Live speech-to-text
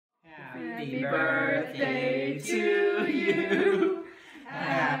Happy birthday to you.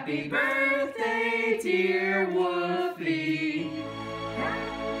 Happy birthday, dear Woofy.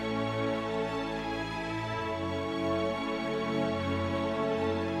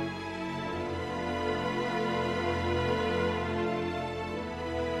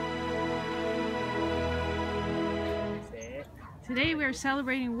 Today we are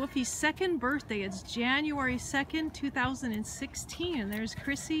celebrating Woofy's second birthday. It's January 2nd, 2016, and there's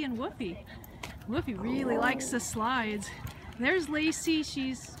Chrissy and Woofy. Woofy really likes the slides. There's Lacey.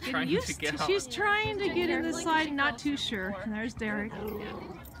 She's getting used to she's trying to get in the slide, not too sure. And there's Derek.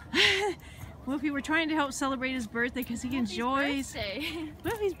 Woofy, we're trying to help celebrate his birthday because he enjoys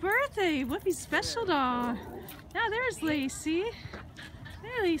Woofy's birthday. Woofy's special dog. Now there's Lacey.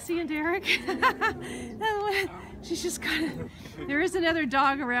 There, Lacey and Derek. She's just kind of. There is another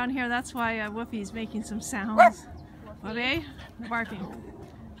dog around here. That's why Woofy's making some sounds. Woofy, barking.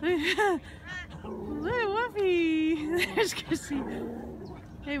 Look, Woofy. There's Chrissy.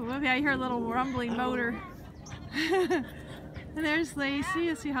 Hey, Woofy, I hear a little rumbling motor. And there's Lacey.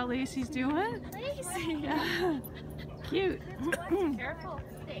 Let's see how Lacey's doing. Lacey. Yeah. Cute. Careful.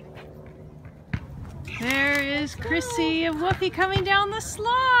 There is Chrissy and Woofy coming down the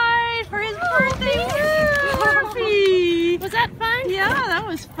slide for his birthday. Woofy! Was that fun? Yeah, that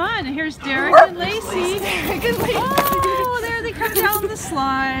was fun. Here's Derek and Lacey. Oh, there they come down the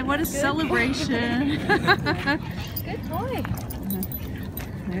slide. What a celebration. Good boy.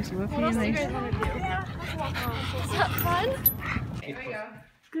 There's Woofy What else and do you Lacey. guys want to do? Was that fun? Here we go.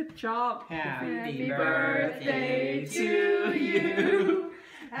 Good job. Happy birthday to you.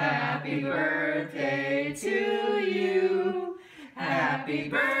 Happy birthday to you. Happy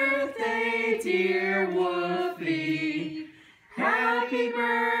birthday, dear Woofy. Happy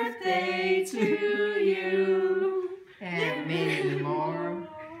birthday to you. And many more.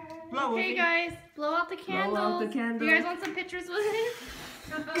 Blow Hey guys, blow out the candles. Blow out the candles. You guys want some pictures with it?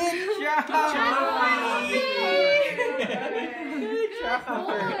 Good job, Woofy. Good job,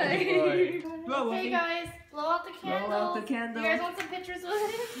 boy. Blow, Hey Woofy. guys, blow out the candles. Blow out the candles. You guys want some pictures with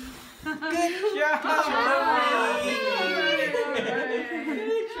it? Good job, Woofy.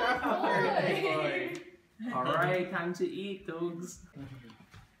 Good job, boy. All right, time to eat, dogs.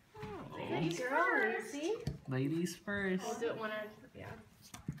 Good girl, Lacey. Ladies first. We'll do it when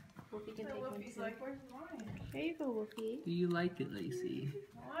Woofy can take one too. There you go, Woofy. Do you like it, Lacey?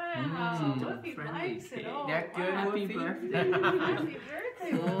 Wow, Woofy friendly likes it. cake. Oh, That good, wow. Woofy? Happy birthday. Happy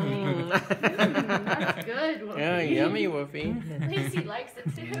birthday, Woofy. That's good, Woofy. Yeah, yummy, Woofy. Lacey likes it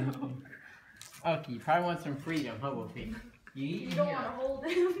too. Okay, you probably want some freedom, huh, Woofy? You don't want to hold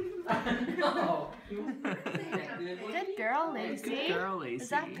him. No. Good girl, Lacey. Good girl, Lacey. Is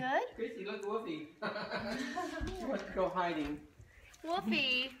that good? Chrissy, look, Woofy. Let's go hiding.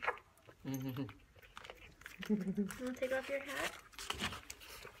 Woofy. You want to take off your hat?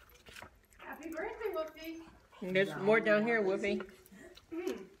 Happy birthday, Woofy. There's more down here, Woofy. We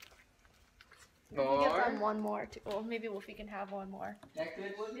can get them one more too. Well, maybe Woofy can have one more. That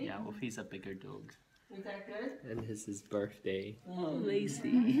good, Woofy? Yeah, Woofy's a bigger dog. Is that good? And this is his birthday. Oh,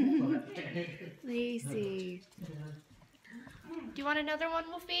 Lacey. Lacey. Do you want another one,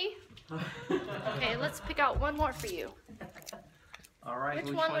 Woofy? Okay, let's pick out one more for you. All right,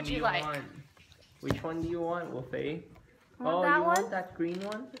 Which one would you like? want? Which one do you want, Woofy? Want that you one? want that green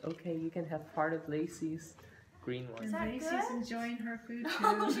one? Okay, you can have part of Lacey's green one. Is that Lacey's good? enjoying her food too.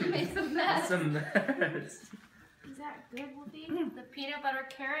 Oh, she makes a mess. It's a mess. Is that good, Woofy? The peanut butter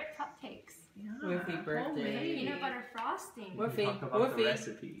carrot cupcakes. Woofy birthday. Peanut butter frosting. Woofy, Talk about the Woofy.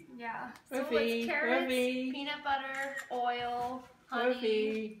 recipe. Yeah. So Woofy, it's carrots, Woofy. peanut butter, oil, honey,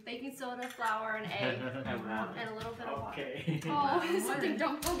 Woofy. baking soda, flour, and egg, and a little bit of water. Okay. Oh, something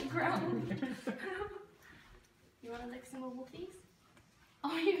dumped on the ground. You want to lick some of Woofy's?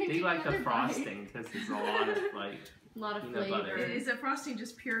 Oh, you can They take like the another bite. frosting because there's a lot of like. A lot of peanut flavor. butter. Is the frosting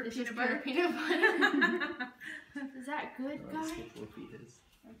just pure It's peanut just butter? pure peanut butter. Is that good, Let's guys? see what Woofy is.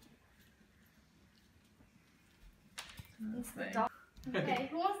 It's the dog. Okay,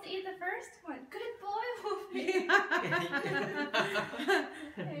 who wants to eat the first one? Good boy, Woofy.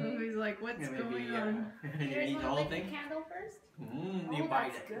 Woofy's like, what's Yeah, maybe, going yeah. on? You You guys eat the want to whole lick the thing? candle first? You Oh,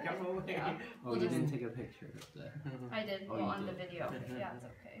 bite that's it. good. Careful. Yeah. Oh, We'll you just- didn't take a picture of that. I did. Oh, Well, you on the did. video. Yeah, it's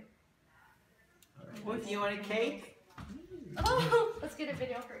okay. Woofy, you want a cake? Oh, let's get a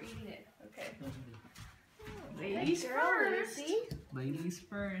video for eating it. Okay. Ladies Good girl, first. Lacey. Ladies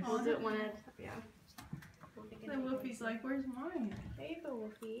first. We'll do it when Woofy The Woofy's like, where's mine? there you go,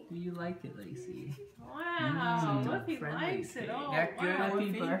 Woofy. Do you like it, Lacey? Wow, Woofy friendly likes it. cake. Oh, That good, wow. Happy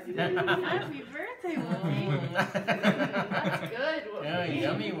Woofy? birthday. Happy birthday, Woofy. That's good, Yeah, Woofy.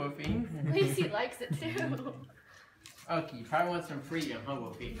 yummy, Woofy. Lacey likes it too. Okay, you probably want some freedom, huh,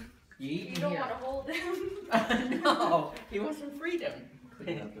 Woofy? You eat You in don't here. want to hold him. No, he wants some freedom.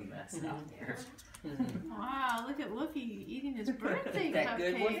 Clean up the mess out there. Wow, look at Woofy eating his birthday That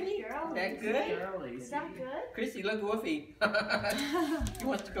good, cupcake. Woofy? Girl, That Lacey. good? Girl, Lacey. Is that good? Chrissy, look, Woofy. He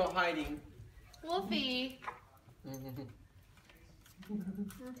wants to go hiding. Woofy. Want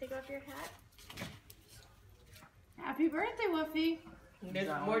to take off your hat? Happy birthday, Woofy. There's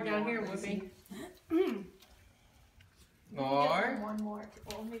more down here, Woofy. Get More? One more.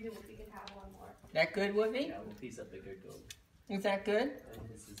 Well, maybe Woofy can have one more. That good, Woofy? Yeah, Woofy's a bigger dog. Is that good? And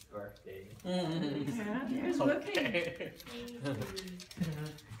it's his birthday. Yeah, there's Woofy. Okay.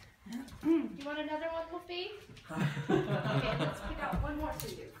 You want another one, Woofy? Okay, let's pick out one more for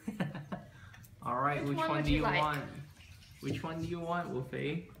you. Alright, which one one would do you you like? want? Which one do you want,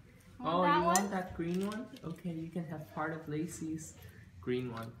 Woofy? Want Oh, that you one? want that green one? Okay, you can have part of Lacey's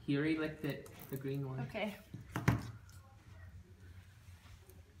green one. He already licked it, the green one. Okay.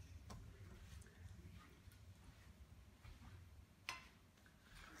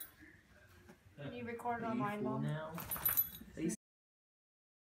 Can you record Are you online, full Mom? now?